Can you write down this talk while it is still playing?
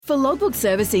For logbook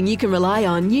servicing you can rely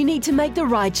on, you need to make the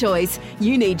right choice.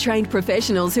 You need trained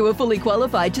professionals who are fully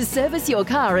qualified to service your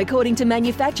car according to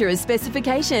manufacturer's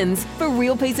specifications. For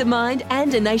real peace of mind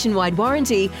and a nationwide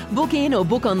warranty, book in or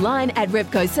book online at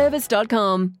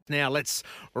repcoservice.com. Now let's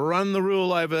run the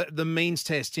rule over the means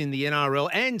test in the NRL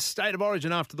and State of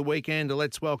Origin after the weekend.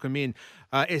 Let's welcome in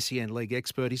SEN League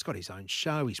expert. He's got his own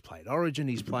show. He's played Origin.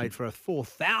 He's played for a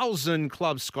 4,000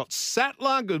 club. Scott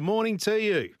Sattler, good morning to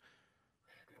you.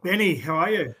 Benny, how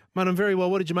are you? Mate, I'm very well.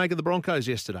 What did you make of the Broncos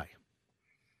yesterday?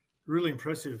 Really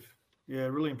impressive. Yeah,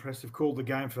 really impressive. Called the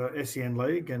game for SEN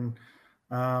League, and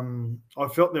I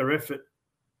felt their effort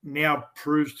now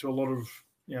proves to a lot of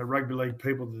rugby league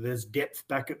people that there's depth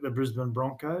back at the Brisbane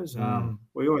Broncos.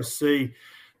 We always see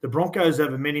the Broncos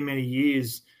over many, many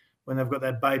years when they've got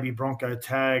that baby Bronco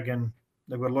tag, and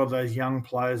they've got a lot of those young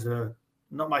players that are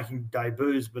not making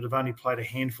debuts but have only played a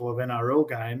handful of NRL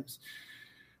games.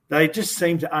 They just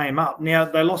seem to aim up. Now,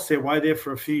 they lost their way there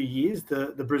for a few years,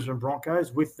 the Brisbane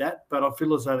Broncos, with that. But I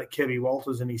feel as though that Kevy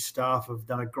Walters and his staff have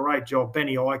done a great job.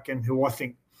 Benny Eichen, who I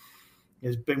think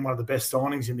has been one of the best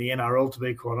signings in the NRL, to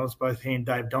be quite honest, both he and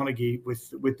Dave Donaghy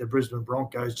with the Brisbane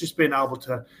Broncos, just been able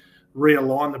to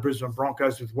realign the Brisbane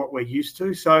Broncos with what we're used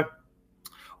to. So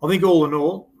I think all in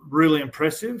all, really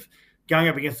impressive. Going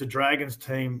up against the Dragons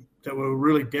team that were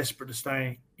really desperate to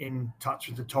stay in touch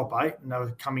with the top 8, and they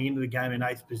were coming into the game in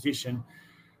 8th position.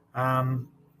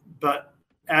 But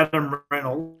Adam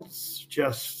Reynolds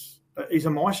he's a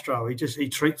maestro. He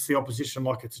treats the opposition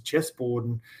like it's a chessboard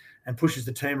and pushes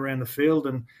the team around the field.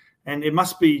 And it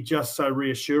must be just so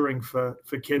reassuring for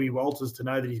Kevy Walters to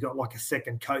know that he's got like a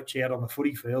second coach out on the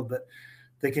footy field that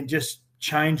they can just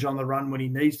change on the run when he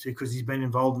needs to because he's been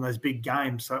involved in those big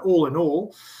games. So all in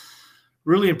all,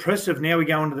 really impressive. Now we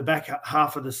go into the back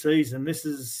half of the season. This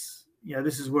is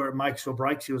where it makes or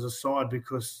breaks you as a side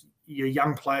because your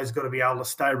young players got to be able to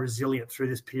stay resilient through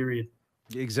this period.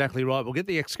 Exactly right. We'll get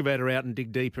the excavator out and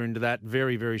dig deeper into that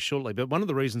very, very shortly. But one of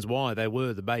the reasons why they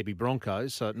were the baby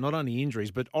Broncos, so not only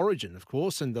injuries, but Origin, of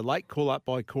course, and the late call-up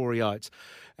by Corey Oates.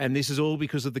 And this is all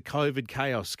because of the COVID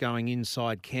chaos going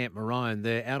inside Camp Maroon.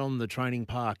 They're out on the training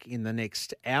park in the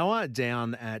next hour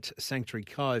down at Sanctuary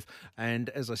Cove. And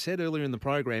as I said earlier in the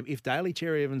program, if Daly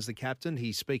Cherry Evans the captain,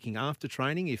 he's speaking after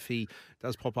training. If he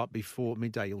does pop up before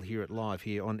midday, you'll hear it live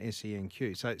here on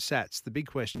SENQ. So, Sats, the big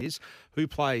question is, who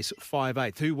plays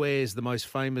 5'8"? Who wears the most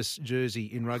famous jersey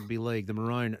in rugby league, the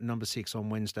maroon number 6 on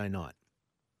Wednesday night?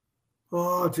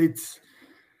 Oh,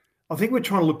 I think we're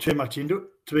trying to look too much into it,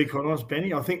 to be quite honest,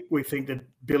 Benny. I think we think that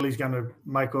Billy's going to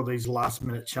make all these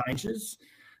last-minute changes,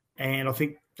 and I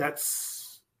think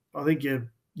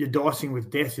you're dicing with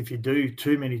death if you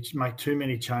make too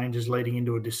many changes leading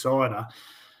into a decider.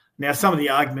 Now, some of the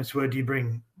arguments were, do you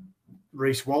bring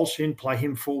Reece Walsh in, play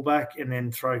him fullback, and then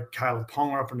throw Kalen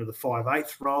Ponga up into the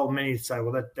 5'8" role? Many say,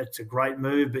 well, that's a great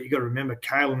move, but you've got to remember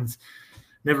Kalen's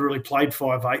never really played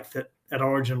 5'8" at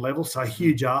Origin level, so a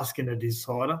huge ask in a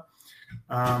decider.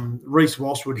 Reece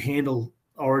Walsh would handle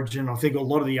Origin. I think a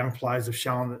lot of the young players have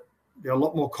shown that they're a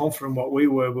lot more confident than what we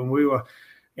were when we were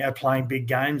playing big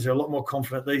games. They're a lot more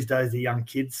confident these days, the young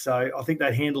kids. So I think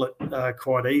they handle it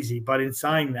quite easy. But in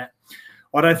saying that,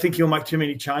 I don't think he'll make too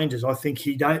many changes. I think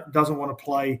he doesn't want to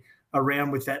play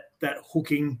around with that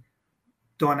hooking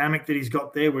dynamic that he's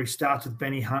got there where he starts with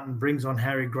Benny Hunt and brings on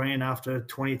Harry Grant after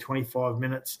 20, 25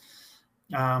 minutes.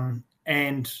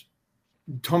 And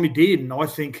Tommy Dearden, I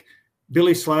think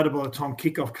Billy Slater, by the time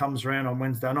kickoff comes around on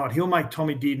Wednesday night, he'll make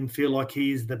Tommy Dearden feel like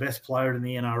he is the best player in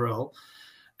the NRL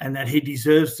and that he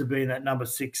deserves to be in that number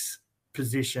 6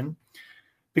 position.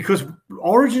 Because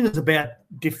Origin is about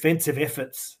defensive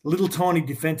efforts, little tiny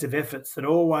defensive efforts that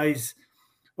always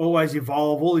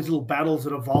evolve, all these little battles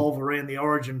that evolve around the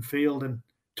Origin field. And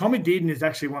Tommy Dearden is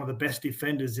actually one of the best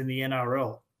defenders in the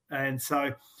NRL. And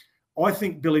so I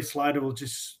think Billy Slater will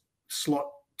just slot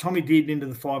Tommy Dearden into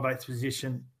the 5'8"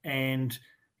 position and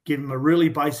give him a really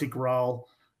basic role,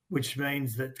 which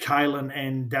means that Kalen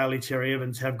and Daly Cherry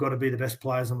Evans have got to be the best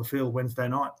players on the field Wednesday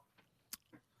night.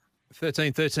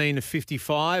 13 13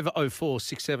 55 04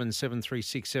 67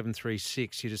 736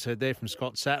 736. You just heard there from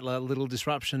Scott Sattler. Little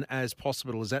disruption as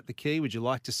possible. Is that the key? Would you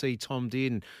like to see Tom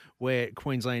Dearden wear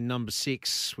Queensland number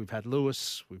 6? We've had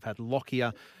Lewis, we've had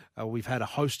Lockyer, we've had a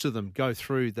host of them go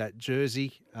through that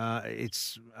jersey.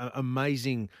 It's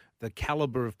amazing the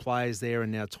calibre of players there,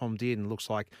 and now Tom Dearden looks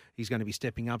like he's going to be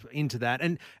stepping up into that.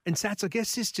 And Sats, I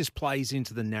guess this just plays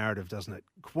into the narrative, doesn't it?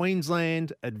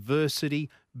 Queensland, adversity,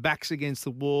 backs against the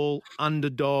wall,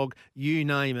 underdog, you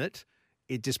name it,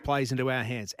 it just plays into our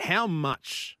hands. How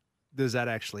much does that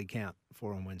actually count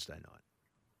for on Wednesday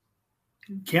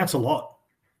night? Counts a lot.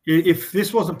 If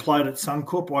this wasn't played at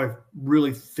Suncorp, I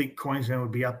really think Queensland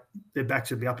would be up. Their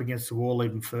backs would be up against the wall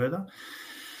even further.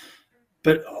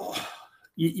 But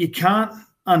you can't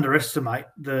underestimate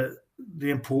the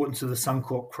importance of the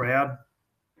Suncorp crowd,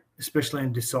 especially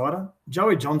in decider.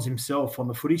 Joey Johns himself on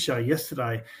the Footy Show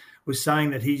yesterday was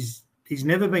saying that he's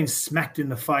never been smacked in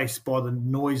the face by the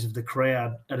noise of the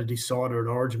crowd at a decider at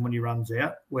Origin when he runs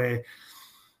out, where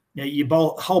your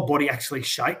whole body actually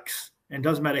shakes. And it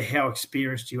doesn't matter how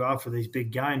experienced you are for these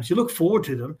big games. You look forward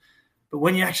to them, but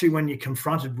when you're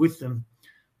confronted with them,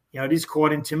 it is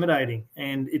quite intimidating.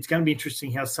 And it's going to be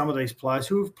interesting how some of these players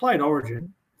who have played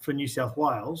Origin for New South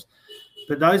Wales,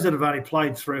 but those that have only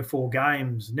played 3 or 4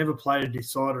 games, never played a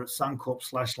decider at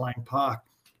Suncorp/Lang Park,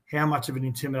 how much of an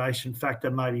intimidation factor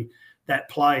maybe that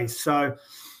plays. So,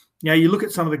 you look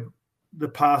at some of the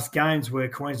past games where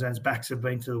Queensland's backs have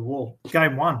been to the wall.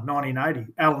 Game 1,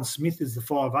 1980. Alan Smith is the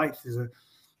 5'8". There's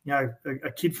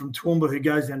a kid from Toowoomba who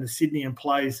goes down to Sydney and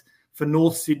plays for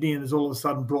North Sydney and is all of a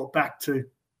sudden brought back to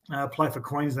play for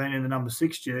Queensland in the number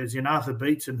 6 jersey. And Arthur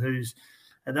Beetson, who's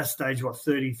at that stage,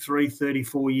 33,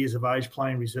 34 years of age,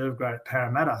 playing reserve grade at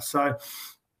Parramatta. So,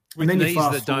 and then you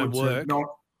fast forward to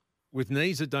with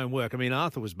knees that don't work. I mean,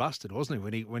 Arthur was busted,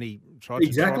 wasn't he, when he tried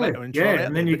to try out? And then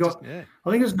I think it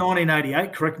was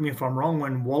 1988, correct me if I'm wrong,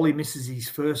 when Wally misses his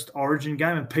first Origin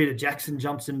game and Peter Jackson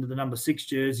jumps into the number 6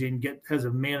 jersey and has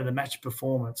a man of the match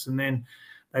performance, and then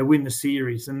they win the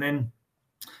series. And then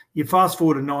you fast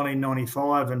forward to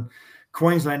 1995 and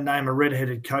Queensland name a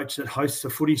red-headed coach that hosts a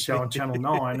Footy Show on Channel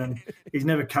 9, and he's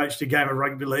never coached a game of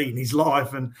rugby league in his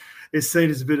life and is seen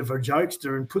as a bit of a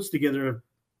jokester and puts together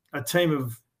a team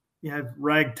of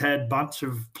ragtag bunch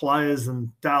of players, and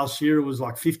Dale Shearer was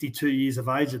like 52 years of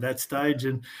age at that stage,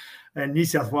 and New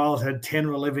South Wales had 10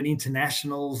 or 11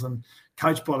 internationals and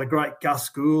coached by the great Gus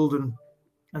Gould,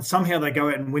 and somehow they go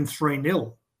out and win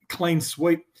 3-0, clean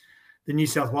sweep the New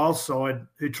South Wales side,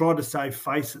 who tried to save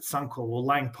face at Suncorp or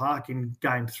Lang Park in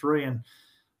Game 3, and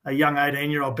a young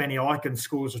 18-year-old Benny Eichen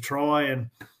scores a try,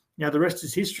 and the rest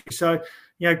is history. So,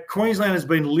 Queensland has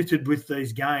been littered with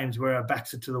these games where our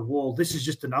backs are to the wall. This is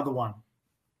just another one.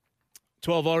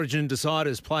 12 Origin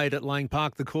deciders played at Lang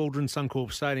Park, the Cauldron,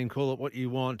 Suncorp Stadium, call it what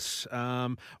you want.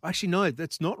 Actually, no,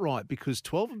 that's not right, because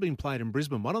 12 have been played in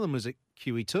Brisbane. One of them was at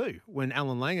QE2 when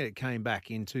Alan Langer came back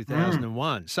in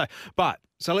 2001. So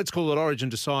let's call it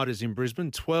Origin deciders in Brisbane.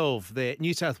 12 there.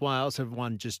 New South Wales have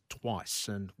won just twice,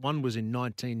 and one was in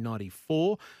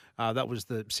 1994. That was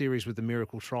the series with the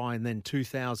miracle try, and then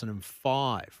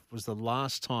 2005 was the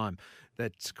last time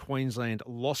that Queensland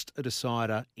lost a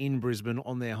decider in Brisbane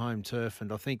on their home turf.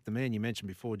 And I think the man you mentioned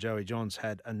before, Joey Johns,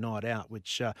 had a night out,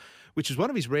 which was one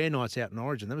of his rare nights out in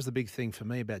Origin. That was the big thing for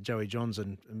me about Joey Johns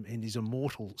and his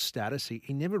immortal status. He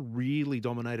never really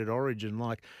dominated Origin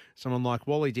like someone like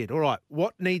Wally did. All right,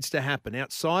 what needs to happen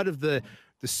outside of the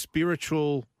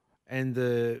spiritual and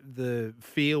the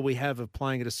feel we have of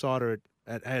playing a decider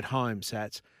at home,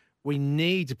 Sats? We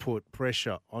need to put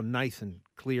pressure on Nathan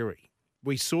Cleary.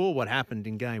 We saw what happened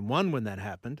in Game 1 when that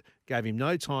happened. Gave him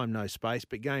no time, no space.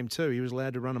 But Game 2, he was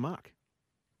allowed to run amok.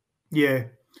 Yeah.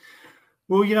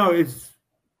 Well, it's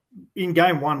in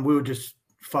Game 1, we were just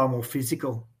far more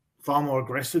physical, far more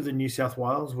aggressive than New South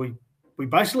Wales. We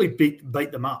basically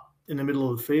beat them up in the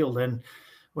middle of the field. And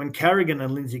when Carrigan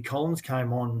and Lindsay Collins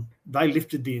came on, they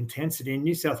lifted the intensity, and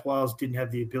New South Wales didn't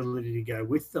have the ability to go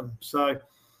with them. So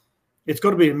it's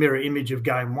got to be a mirror image of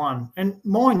Game 1. And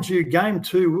mind you, Game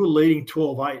 2, we were leading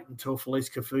 12-8 until Felice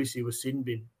Kafusi was sin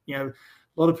bin. A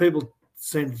lot of people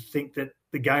seem to think that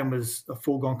the game was a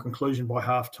foregone conclusion by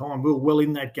half-time. We were well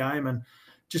in that game and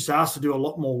just asked to do a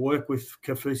lot more work with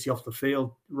Kafusi off the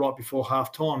field right before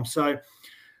half-time. So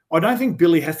I don't think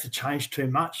Billy has to change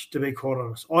too much, to be quite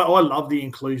honest. I love the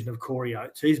inclusion of Corey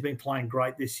Oates. He's been playing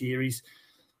great this year. He's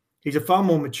a far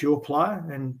more mature player,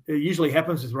 and it usually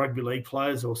happens with rugby league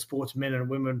players or sportsmen and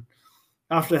women.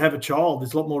 After they have a child,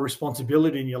 there's a lot more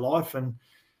responsibility in your life.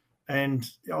 And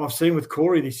I've seen with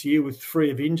Corey this year, with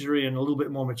free of injury and a little bit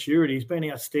more maturity, he's been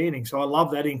outstanding. So I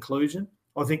love that inclusion.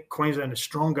 I think Queensland is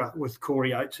stronger with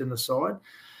Corey Oates in the side.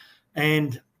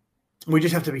 And we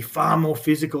just have to be far more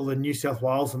physical than New South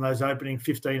Wales in those opening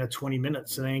 15 or 20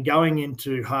 minutes. And then going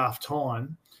into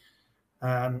half-time,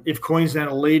 if Queensland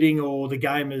are leading or the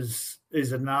game is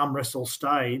an arm wrestle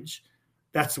stage,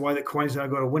 that's the way that Queensland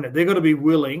have got to win it. They've got to be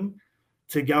willing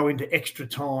to go into extra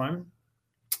time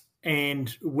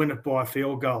and win it by a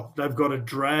field goal. They've got to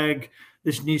drag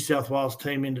this New South Wales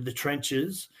team into the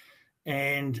trenches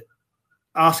and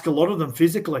ask a lot of them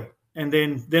physically. And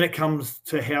then it comes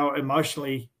to how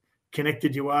emotionally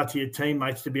connected you are to your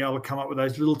teammates to be able to come up with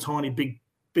those little tiny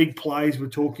big plays we're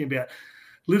talking about.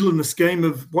 little in the scheme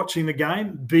of watching the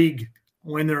game, big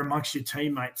when they're amongst your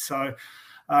teammates. So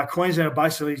Queensland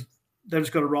basically, they've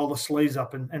just got to roll the sleeves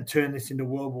up and turn this into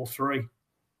World War III.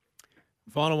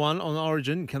 Final one on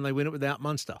Origin. Can they win it without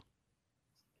Munster?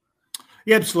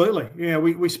 Yeah, absolutely. Yeah,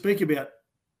 we speak about,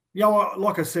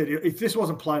 like I said, if this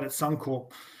wasn't played at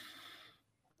Suncorp,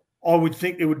 I would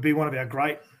think it would be one of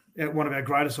our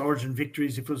greatest Origin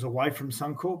victories if it was away from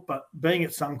Suncorp. But being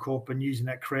at Suncorp and using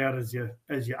that crowd as your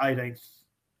 18th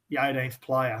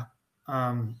player,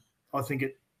 I think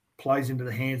it plays into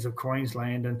the hands of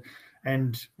Queensland.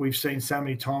 And we've seen so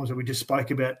many times that we just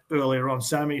spoke about earlier on,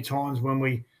 so many times when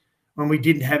we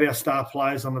didn't have our star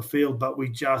players on the field, but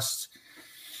we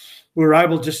were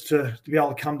able just to be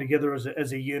able to come together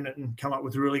as a unit and come up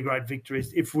with really great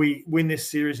victories. If we win this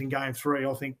series in Game 3,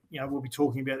 I think we'll be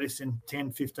talking about this in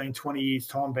 10, 15, 20 years'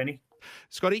 time, Benny.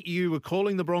 Scotty, you were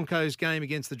calling the Broncos game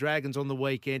against the Dragons on the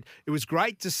weekend. It was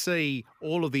great to see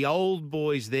all of the old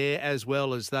boys there, as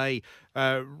well as they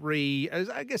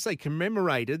they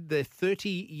commemorated their 30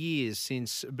 years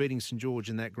since beating St George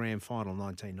in that grand final in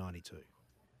 1992.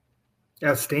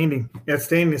 Outstanding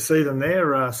to see them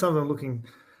there. Some of them looking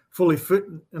fully fit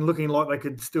and looking like they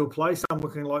could still play. Some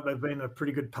looking like they've been in a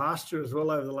pretty good pasture as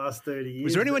well over the last 30 years.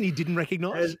 Was there anyone you didn't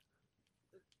recognise?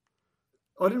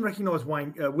 I didn't recognise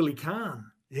Willie Kahn.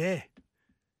 Yeah.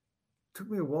 Took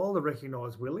me a while to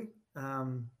recognise Willie.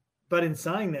 But in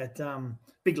saying that,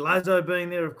 Big Lazo being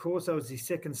there, of course, that was his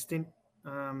second stint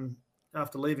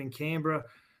after leaving Canberra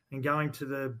and going to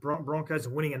the Broncos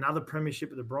and winning another premiership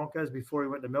with the Broncos before he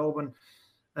went to Melbourne.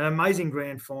 An amazing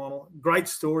grand final. Great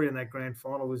story in that grand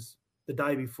final was the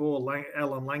day before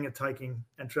Alan Langer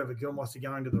and Trevor Gilmeister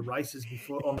going to the races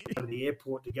before on the way to the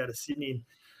airport to go to Sydney.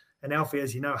 And Alfie,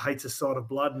 as you know, hates the sight of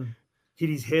blood and hit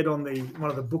his head on one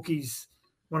of the bookies'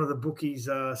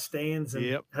 stands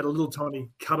and had a little tiny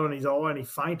cut on his eye and he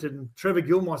fainted. And Trevor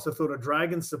Gilmeister thought a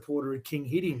Dragons supporter had king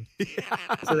hit him,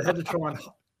 so they had to try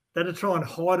and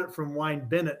hide it from Wayne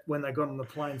Bennett when they got on the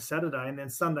plane Saturday. And then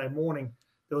Sunday morning,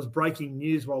 there was breaking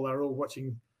news while they were all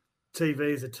watching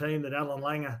TV as a team that Alan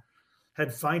Langer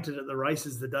had fainted at the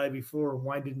races the day before and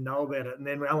Wayne didn't know about it. And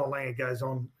then Alan Langer goes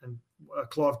on and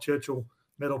Clive Churchill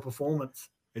medal performance.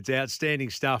 It's outstanding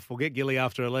stuff. We'll get Gilly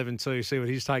after 11 too, see what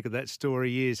his take of that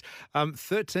story is.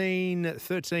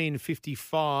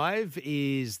 1355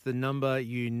 is the number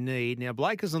you need. Now,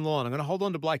 Blake is on the line. I'm going to hold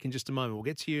on to Blake in just a moment. We'll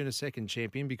get to you in a second,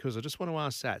 champion, because I just want to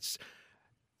ask Sats.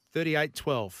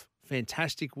 38-12,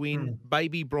 fantastic win,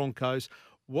 baby Broncos.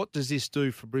 What does this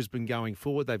do for Brisbane going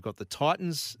forward? They've got the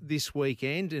Titans this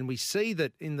weekend, and we see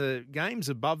that in the games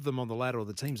above them on the ladder, or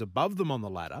the teams above them on the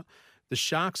ladder, the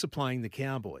Sharks are playing the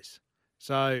Cowboys.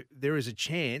 So there is a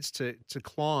chance to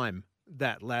climb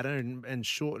that ladder and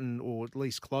shorten or at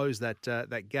least close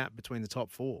that gap between the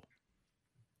top four.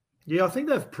 Yeah, I think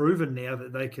they've proven now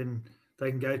that they can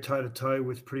go toe-to-toe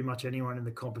with pretty much anyone in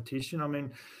the competition. I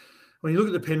mean, when you look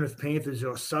at the Penrith Panthers, who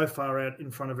are so far out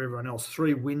in front of everyone else,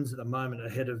 3 wins at the moment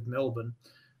ahead of Melbourne.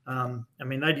 I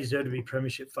mean, they deserve to be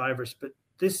premiership favourites, but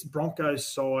this Broncos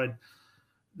side,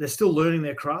 they're still learning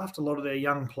their craft. A lot of their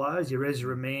young players, your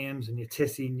Ezra Mams and your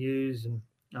Tessie News, and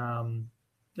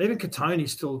even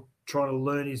Katoni's still trying to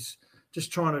learn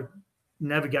trying to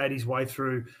navigate his way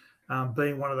through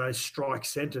being one of those strike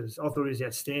centres. I thought he was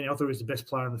outstanding. I thought he was the best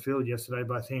player on the field yesterday,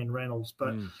 both he and Reynolds.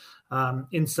 But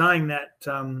in saying that,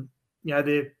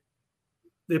 they're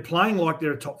playing like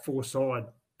they're a top 4 side,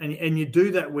 and you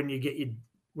do that when you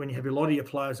have a lot of your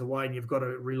players away, and you've got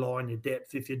to rely on your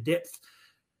depth. If your depth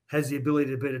has the ability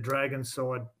to beat a Dragons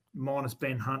side minus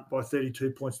Ben Hunt by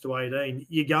 32 points to 18,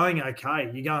 you're going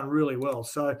okay. You're going really well.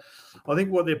 So I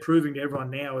think what they're proving to everyone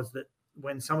now is that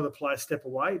when some of the players step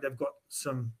away, they've got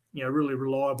some really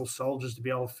reliable soldiers to be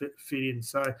able to fit in.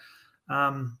 So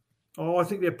I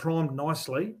think they're primed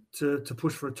nicely to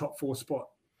push for a top 4 spot.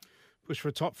 Push for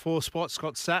a top 4 spot.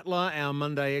 Scott Sattler, our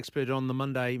Monday expert on the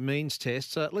Monday means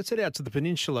test. Let's head out to the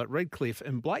Peninsula at Redcliffe,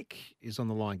 and Blake is on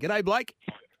the line. G'day, Blake.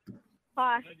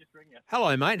 Hi.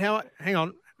 Hello, mate. Hang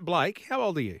on. Blake, how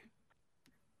old are you?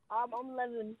 I'm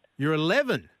 11. You're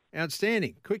 11.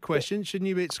 Outstanding. Quick question. Shouldn't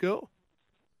you be at school?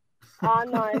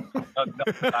 No.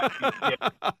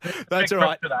 That's all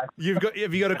right. Have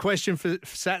you got a question for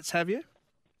Sats, have you?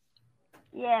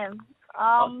 Yeah.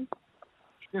 I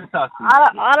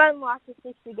don't like the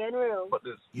 6 again rule.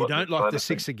 You don't like the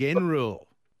 6 again rule?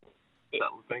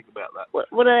 Think about that. What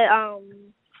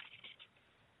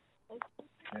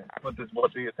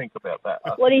do you think about that?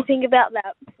 What do you think about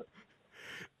that?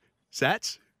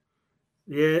 Sats?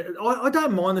 Yeah, I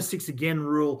don't mind the 6 again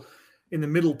rule in the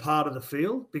middle part of the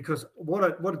field, because what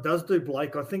it does do,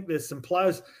 Blake, I think there's some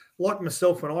players like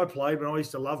myself when I played, when I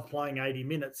used to love playing 80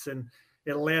 minutes, and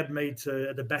it allowed me to,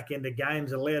 at the back end of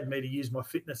games, it allowed me to use my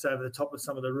fitness over the top of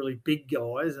some of the really big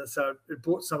guys. And so it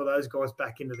brought some of those guys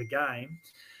back into the game.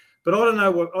 But I don't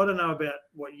know about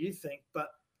what you think, but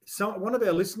one of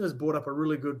our listeners brought up a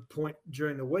really good point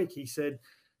during the week. He said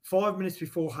 5 minutes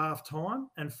before half time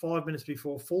and 5 minutes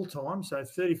before full time, so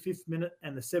 35th minute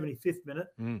and the 75th minute,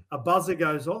 a buzzer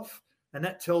goes off, and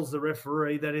that tells the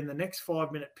referee that in the next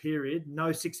 5 minute period,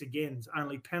 no six agains,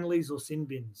 only penalties or sin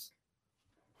bins.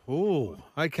 Oh,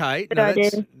 okay. Good No,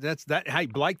 idea. that's that. Hey,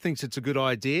 Blake thinks it's a good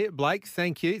idea. Blake,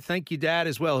 thank you. Thank you, Dad,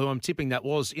 as well, who I'm tipping that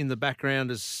was in the background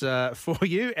as for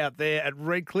you out there at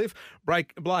Redcliffe.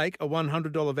 Blake, a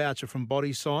 $100 voucher from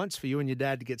Body Science for you and your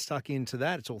dad to get stuck into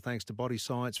that. It's all thanks to Body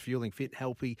Science, fueling fit,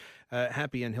 happy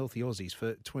and healthy Aussies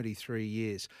for 23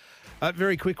 years.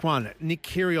 Very quick one. Nick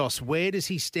Kyrgios, where does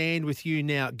he stand with you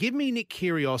now? Give me Nick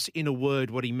Kyrgios in a word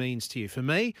what he means to you. For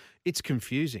me, it's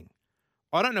confusing.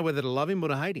 I don't know whether to love him or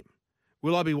to hate him.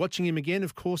 Will I be watching him again?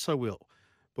 Of course I will.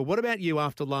 But what about you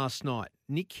after last night?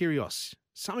 Nick Kyrgios,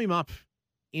 sum him up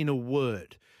in a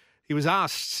word. He was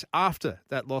asked after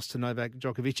that loss to Novak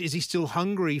Djokovic, is he still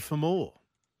hungry for more?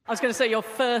 I was going to say, your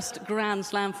first Grand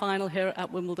Slam final here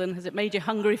at Wimbledon, has it made you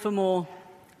hungry for more?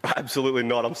 Absolutely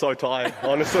not. I'm so tired,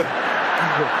 honestly.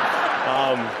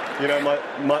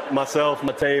 Myself,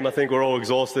 my team, I think we're all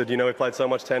exhausted. We played so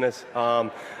much tennis.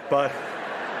 But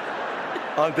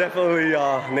I definitely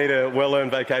need a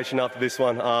well-earned vacation after this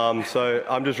one. So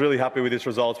I'm just really happy with this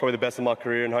result. It's probably the best of my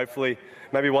career, and hopefully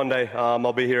maybe one day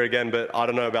I'll be here again, but I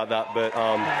don't know about that. But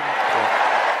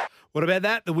yeah. What about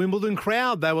that? The Wimbledon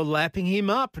crowd, they were lapping him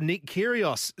up. Nick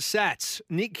Kyrgios, Sats.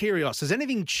 Nick Kyrgios, has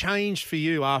anything changed for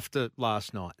you after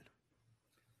last night?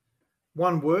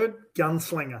 One word,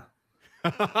 gunslinger.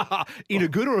 In a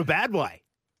good or a bad way?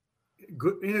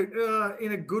 Good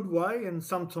in a good way, and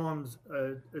sometimes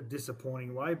a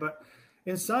disappointing way. But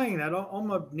in saying that,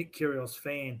 I'm a Nick Kyrgios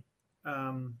fan.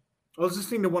 I was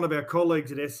listening to one of our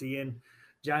colleagues at SEN,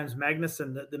 James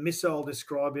Magnuson, that the missile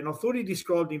described him. I thought he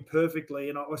described him perfectly,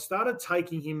 and I started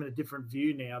taking him in a different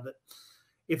view now. That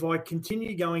if I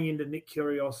continue going into Nick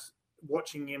Kyrgios,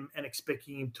 watching him and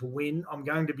expecting him to win, I'm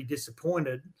going to be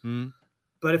disappointed.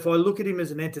 But if I look at him as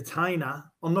an entertainer,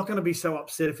 I'm not going to be so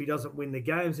upset if he doesn't win the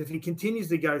games. If he continues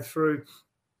to go through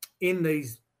in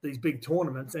these big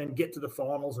tournaments and get to the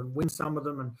finals and win some of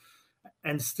them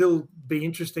and still be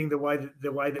interesting the way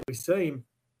that we see him,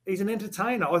 he's an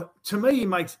entertainer. To me, he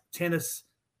makes tennis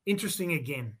interesting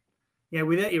again.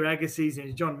 Without your Agassi's and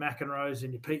your John McEnroes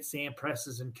and your Pete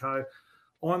Sampras's and co,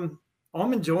 I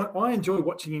enjoy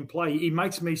watching him play. He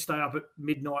makes me stay up at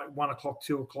midnight, 1 o'clock,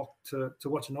 2 o'clock to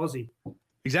watch an Aussie.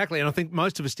 Exactly, and I think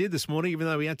most of us did this morning, even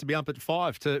though we had to be up at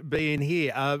 5 to be in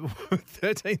here.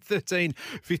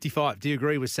 13-13-55. Do you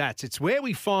agree with Sats? It's where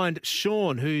we find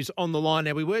Sean, who's on the line.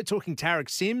 Now, we were talking Tarek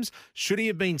Sims. Should he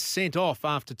have been sent off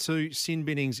after 2 sin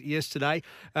binnings yesterday?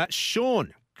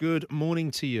 Sean, good morning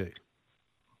to you.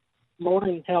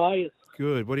 Morning, how are you?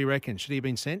 Good. What do you reckon? Should he have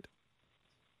been sent?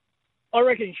 I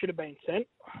reckon he should have been sent.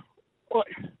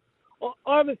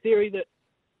 I have a theory that,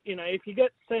 if you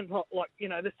get sent off,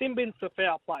 the sin bin's for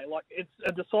foul play. It's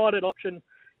a decided option,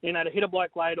 to hit a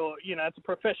bloke late or, it's a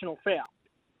professional foul.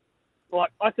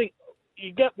 I think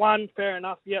you get one, fair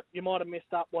enough. Yep, you might have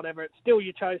messed up, whatever. It's still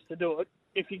you chose to do it.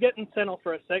 If you're getting sent off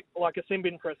for a sin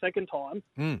bin for a second time,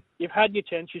 you've had your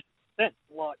chance. You should be sent.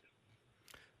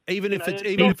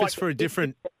 Even if it's for a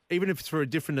different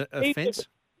offence.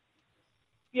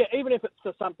 Yeah, even if it's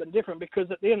for something different,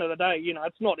 because at the end of the day,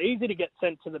 it's not easy to get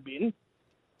sent to the bin.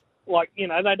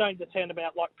 They don't just hand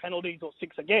about penalties or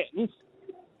 6 agains.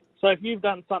 So if you've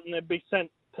done something to be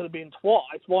sent to the bin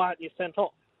twice, why aren't you sent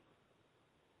off?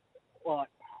 I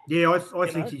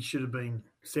think he should have been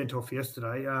sent off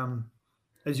yesterday.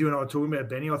 As you and I were talking about,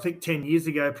 Benny, I think 10 years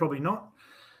ago, probably not.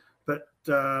 But,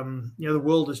 the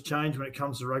world has changed when it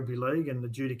comes to rugby league and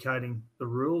adjudicating the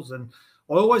rules. And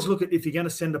I always look at, if you're going to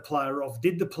send a player off,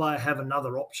 did the player have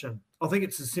another option? I think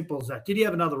it's as simple as that. Did he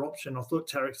have another option? I thought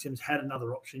Tarek Sims had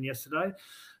another option yesterday.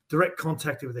 Direct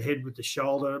contact with the head with the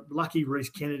shoulder. Lucky Reece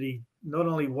Kennedy not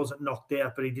only wasn't knocked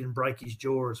out, but he didn't break his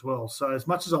jaw as well. So as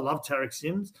much as I love Tarek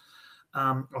Sims,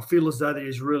 I feel as though that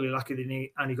he's really lucky that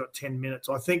he only got 10 minutes.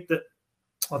 I think that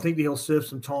he'll serve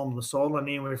some time on the sideline,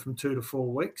 anywhere from 2 to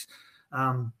 4 weeks.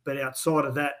 But outside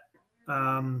of that,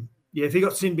 if he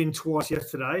got sin bin twice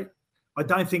yesterday, I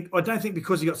don't think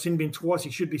because he got sin bin twice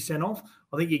he should be sent off.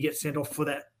 I think he gets sent off for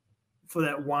that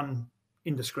one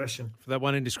indiscretion. For that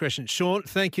one indiscretion. Sean,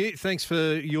 thank you. Thanks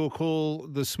for your call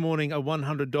this morning. A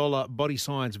 $100 Body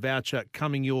Science voucher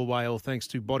coming your way, all thanks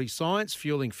to Body Science,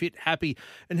 fueling fit, happy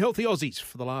and healthy Aussies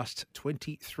for the last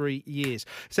 23 years.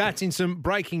 So that's in some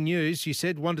breaking news. You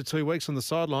said 1 to 2 weeks on the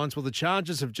sidelines. Well, the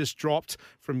charges have just dropped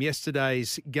from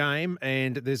yesterday's game,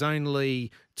 and there's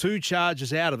only 2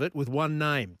 charges out of it with one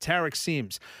name, Tarek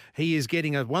Sims. He is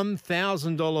getting a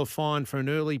 $1,000 fine for an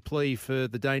early plea for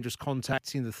the dangerous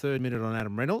contacts in the 3rd minute on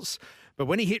Adam Reynolds. But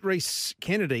when he hit Reece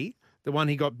Kennedy, the one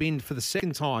he got binned for the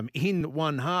second time in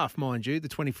one half, mind you, the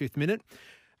 25th minute,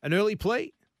 an early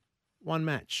plea, 1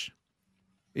 match.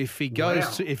 If he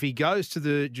goes to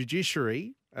the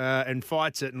judiciary and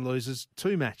fights it and loses,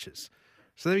 2 matches.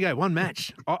 So there we go, 1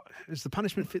 match. Does the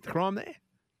punishment fit the crime there?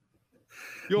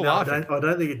 I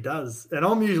don't think it does. And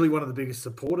I'm usually one of the biggest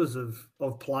supporters of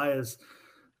players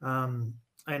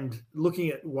and looking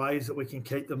at ways that we can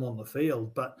keep them on the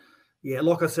field. But, yeah,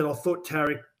 like I said, I thought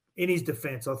Tarek, in his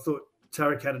defence, I thought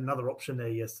Tarek had another option there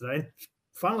yesterday. And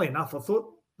funnily enough, I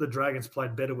thought the Dragons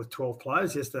played better with 12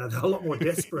 players yesterday. They're a lot more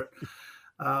desperate.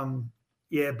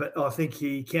 But I think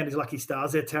he counted his lucky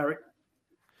stars there, Tarek.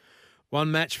 1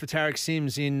 match for Tarek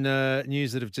Sims in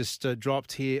news that have just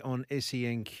dropped here on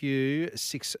SENQ.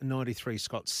 693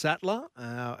 Scott Sattler,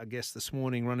 I guess this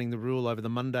morning, running the rule over the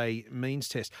Monday means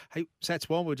test. Hey, Sats,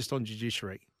 while we're just on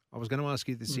judiciary, I was going to ask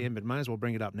you this again, but may as well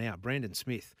bring it up now. Brandon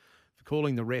Smith, for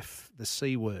calling the ref the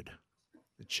C word,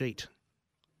 the cheat.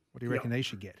 What do you reckon he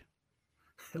should get?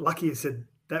 Lucky you said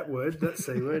that word, that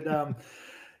C word. Not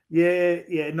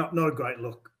a great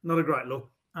look. Not a great look.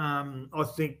 I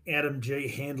think Adam G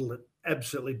handled it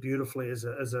absolutely beautifully as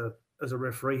a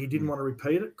referee. He didn't want to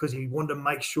repeat it because he wanted to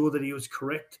make sure that he was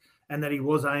correct and that he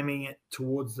was aiming it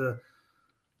towards the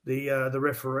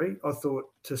referee. I thought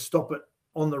to stop it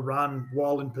on the run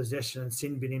while in possession and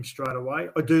sin bin him straight away.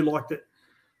 I do like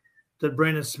that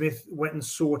Brandon Smith went and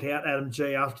sought out Adam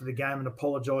G after the game and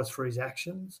apologised for his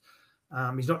actions.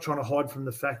 He's not trying to hide from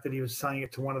the fact that he was saying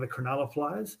it to one of the Cronulla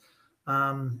players.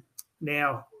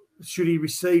 Now, should he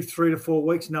receive 3 to 4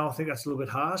 weeks? No, I think that's a little bit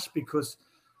harsh because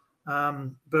I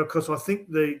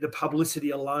think the publicity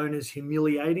alone is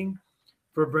humiliating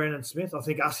for Brandon Smith. I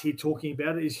think us here talking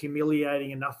about it is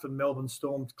humiliating enough for Melbourne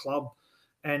Storm's club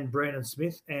and Brandon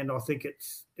Smith, and I think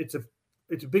it's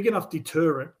a big enough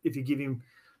deterrent if you give him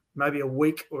maybe a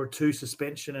week or 2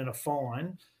 suspension and a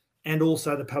fine, and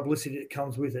also the publicity that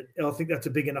comes with it. I think that's a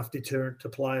big enough deterrent to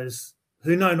players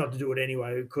who know not to do it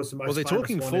anyway. Because they're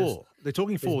talking 4. They're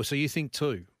talking 4. So you think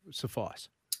 2 suffice?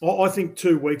 I think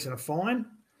 2 weeks and a fine,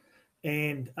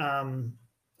 and I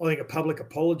think a public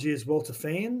apology as well to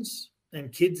fans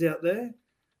and kids out there,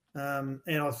 and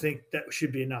I think that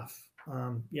should be enough.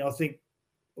 I think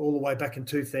all the way back in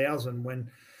 2000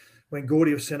 when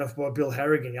Gordy was sent off by Bill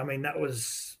Harrigan, I mean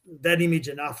that image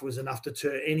was enough to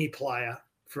deter any player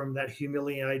from that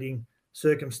humiliating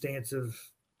circumstance of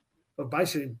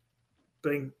basically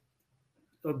being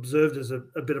observed as a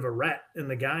bit of a rat in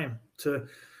the game to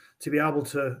be able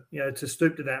to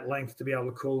stoop to that length to be able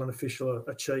to call an official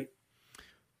a cheat.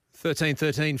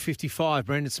 13-13-55,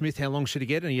 Brandon Smith, how long should he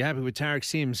get? And are you happy with Tarek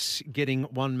Sims getting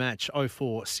 1 match?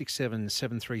 0467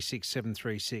 736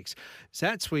 736.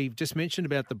 Sats, we've just mentioned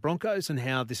about the Broncos and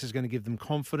how this is going to give them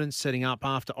confidence setting up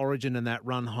after Origin and that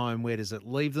run home. Where does it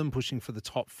leave them? Pushing for the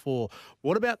top 4.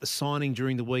 What about the signing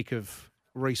during the week of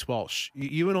Reece Walsh?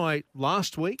 You and I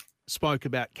last week spoke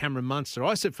about Cameron Munster.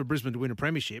 I said for Brisbane to win a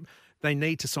premiership, they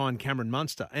need to sign Cameron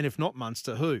Munster. And if not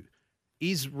Munster, who?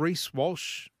 Is Reece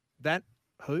Walsh that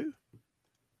who?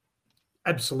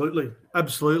 Absolutely.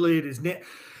 It is.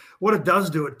 What it does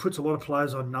do, it puts a lot of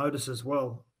players on notice as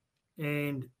well.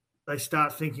 And they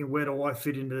start thinking, where do I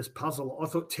fit into this puzzle? I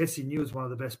thought Tessie New was one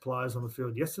of the best players on the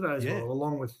field yesterday as well,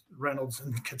 along with Reynolds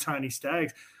and Katoni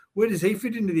Staggs. Where does he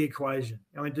fit into the equation?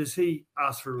 I mean, does he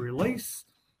ask for a release?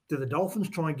 Do the Dolphins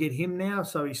try and get him now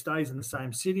so he stays in the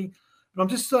same city? But I'm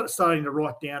just starting to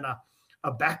write down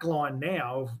a backline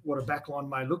now of what a backline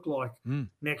may look like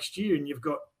next year. And you've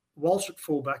got Walsh at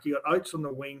fullback, you got Oates on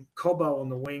the wing, Cobbo on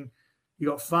the wing, you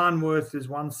got Farnworth as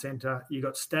one centre, you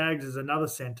got Staggs as another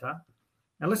centre.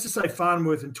 And let's just say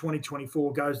Farnworth in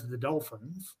 2024 goes to the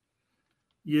Dolphins.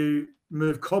 You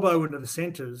move Cobbo into the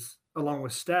centres along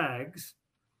with Staggs,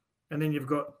 and then you've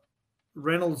got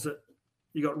Reynolds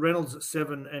at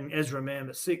 7 and Ezra Mam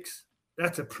at 6.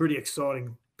 That's a pretty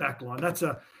exciting backline.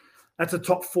 That's a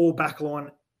top 4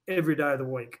 backline every day of the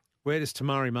week. Where does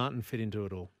Tamari Martin fit into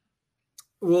it all?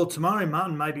 Well, Tamari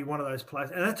Martin may be one of those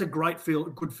players, and that's a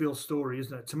good feel story,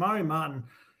 isn't it? Tamari Martin,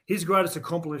 his greatest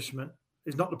accomplishment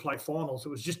is not to play finals. It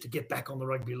was just to get back on the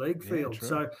rugby league field. True.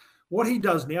 So what he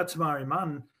does now, Tamari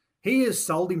Martin, he has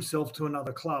sold himself to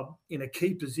another club in a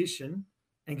key position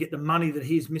and get the money that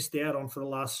he's missed out on for the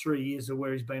last 3 years of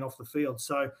where he's been off the field.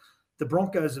 So the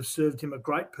Broncos have served him a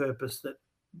great purpose that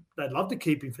they'd love to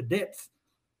keep him for depth.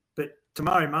 But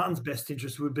Tamari Martin's best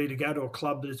interest would be to go to a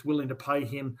club that is willing to pay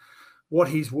him what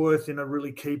he's worth in a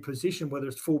really key position, whether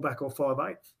it's fullback or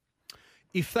 5'8".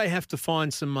 If they have to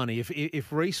find some money,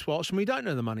 if Reece Walsh, and we don't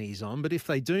know the money he's on, but if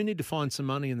they do need to find some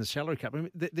money in the salary cap, I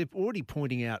mean, they're already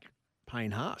pointing out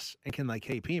Payne Haas, and can they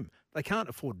keep him? They can't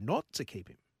afford not to keep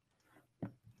him.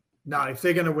 No, if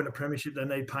they're going to win a premiership, they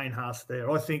need Payne Haas there.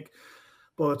 I think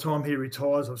by the time he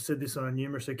retires, I've said this on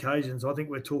numerous occasions, I think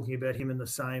we're talking about him in the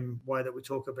same way that we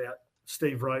talk about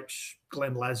Steve Roach,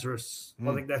 Glenn Lazarus.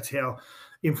 I think that's how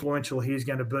influential he's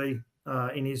going to be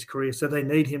in his career. So they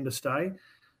need him to stay.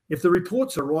 If the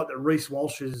reports are right that Reece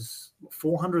Walsh is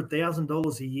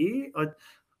 $400,000 a year,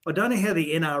 I don't know how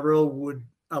the NRL would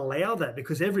allow that,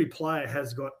 because every player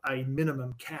has got a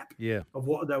minimum cap of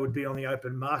what they would be on the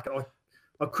open market.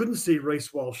 I couldn't see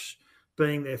Reece Walsh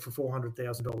being there for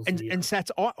 $400,000 a year. And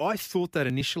Sats, I thought that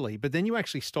initially, but then you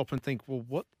actually stop and think,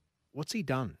 well, what's he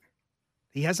done?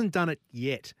 He hasn't done it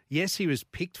yet. Yes, he was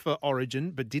picked for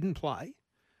Origin, but didn't play.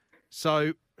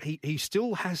 So he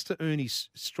still has to earn his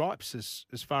stripes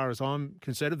as far as I'm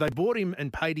concerned. They bought him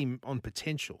and paid him on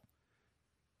potential.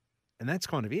 And that's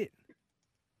kind of it.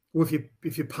 Well,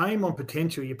 if you pay him on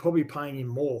potential, you're probably paying him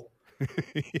more.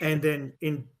 And then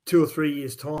in 2 or 3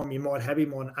 years' time, you might have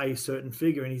him on a certain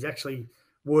figure and he's actually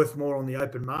worth more on the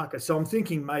open market. So I'm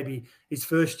thinking maybe his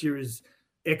first year is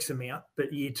X amount,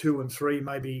 but year 2 and 3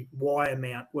 maybe Y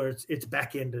amount, where it's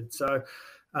back-ended. So,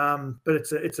 but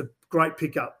it's a great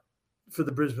pickup for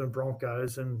the Brisbane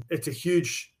Broncos, and it's a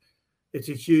huge. I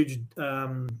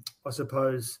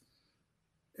suppose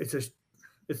it's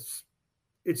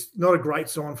not a great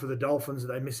sign for the Dolphins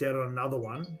that they miss out on another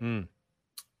one.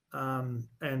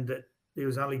 And that he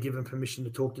was only given permission to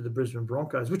talk to the Brisbane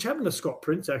Broncos, which happened to Scott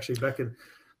Prince actually back in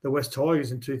the West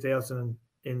Tigers in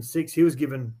 2006. He was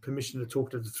given permission to talk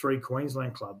to the 3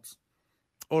 Queensland clubs.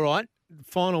 All right.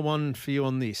 Final one for you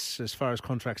on this, as far as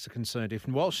contracts are concerned. If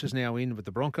Walsh is now in with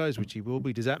the Broncos, which he will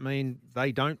be, does that mean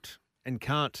they don't and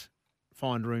can't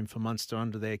find room for Munster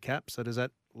under their cap? So does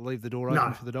that leave the door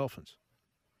open for the Dolphins?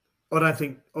 I don't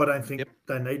think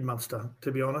they need Munster,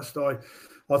 to be honest.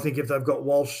 I think if they've got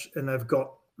Walsh and they've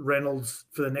got Reynolds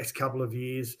for the next couple of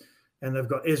years, and they've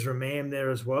got Ezra Mam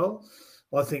there as well,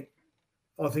 I think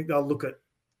they'll look at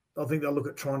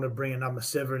trying to bring a number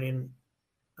 7 in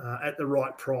at the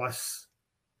right price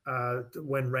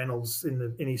when Reynolds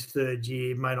in his 3rd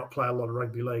year may not play a lot of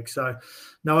rugby league. So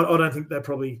no, I don't think they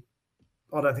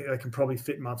can probably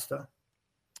fit Munster.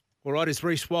 All right, is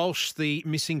Reece Walsh the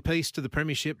missing piece to the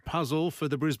premiership puzzle for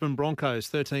the Brisbane Broncos?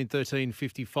 13 13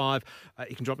 55.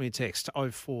 You can drop me a text,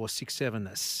 0467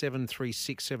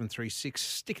 736 736.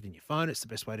 Stick it in your phone. It's the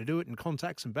best way to do it. And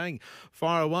contacts and bang,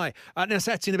 fire away. Now,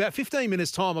 Sats, in about 15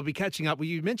 minutes' time, I'll be catching up. Well,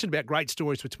 you mentioned about great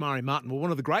stories with Tamari Martin. Well, one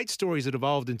of the great stories that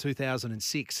evolved in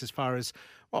 2006 as far as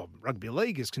rugby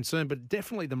league is concerned, but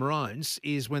definitely the Maroons,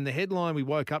 is when the headline we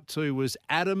woke up to was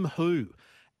Adam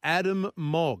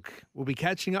Mogg. We'll be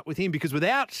catching up with him because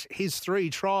without his 3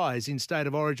 tries in State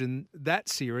of Origin that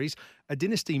series, a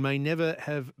dynasty may never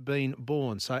have been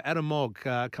born. So Adam Mogg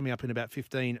coming up in about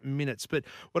 15 minutes. But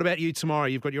what about you tomorrow?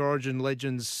 You've got your Origin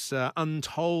Legends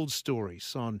untold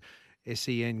stories on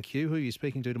SENQ. Who are you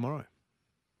speaking to tomorrow?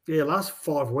 Yeah, last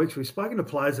 5 weeks we've spoken to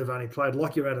players who've only played,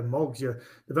 like your Adam Moggs.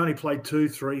 They've only played 2,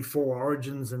 3, 4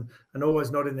 Origins and always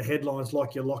not in the headlines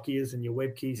like your Lockiers and your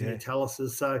Webkeys and your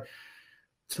Tallises. So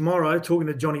tomorrow, talking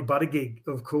to Johnny Buttigieg,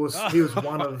 of course, he was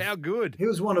one of how good. He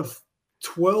was one of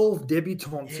 12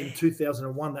 debutants in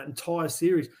 2001. That entire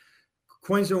series,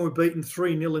 Queensland were beaten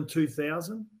 3-0 in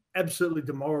 2000, absolutely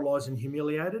demoralised and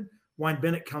humiliated. Wayne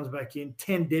Bennett comes back in,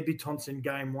 10 debutants in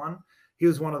game 1. He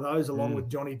was one of those, along with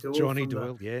Johnny Doyle from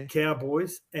the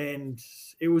Cowboys, and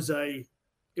it was a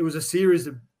series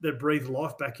that breathed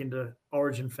life back into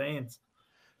Origin fans.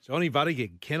 Johnny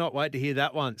Buttigieg, cannot wait to hear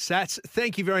that one. Sats,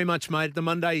 thank you very much, mate. The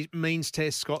Monday means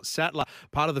test, Scott Sattler,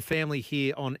 part of the family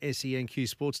here on SENQ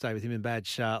Sports Day with him and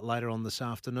Badge later on this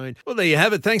afternoon. Well, there you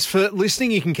have it. Thanks for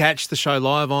listening. You can catch the show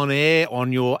live on air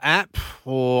on your app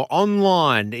or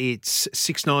online. It's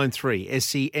 693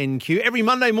 SENQ every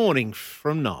Monday morning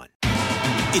from 9.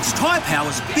 It's Tyre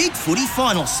Power's Big Footy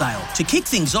Final Sale. To kick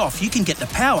things off, you can get the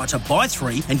power to buy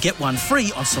 3 and get 1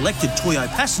 free on selected Toyo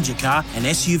passenger car and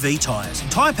SUV tyres.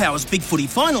 Tyre Power's Big Footy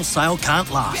Final Sale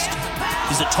can't last.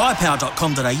 Visit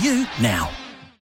tyrepower.com.au now.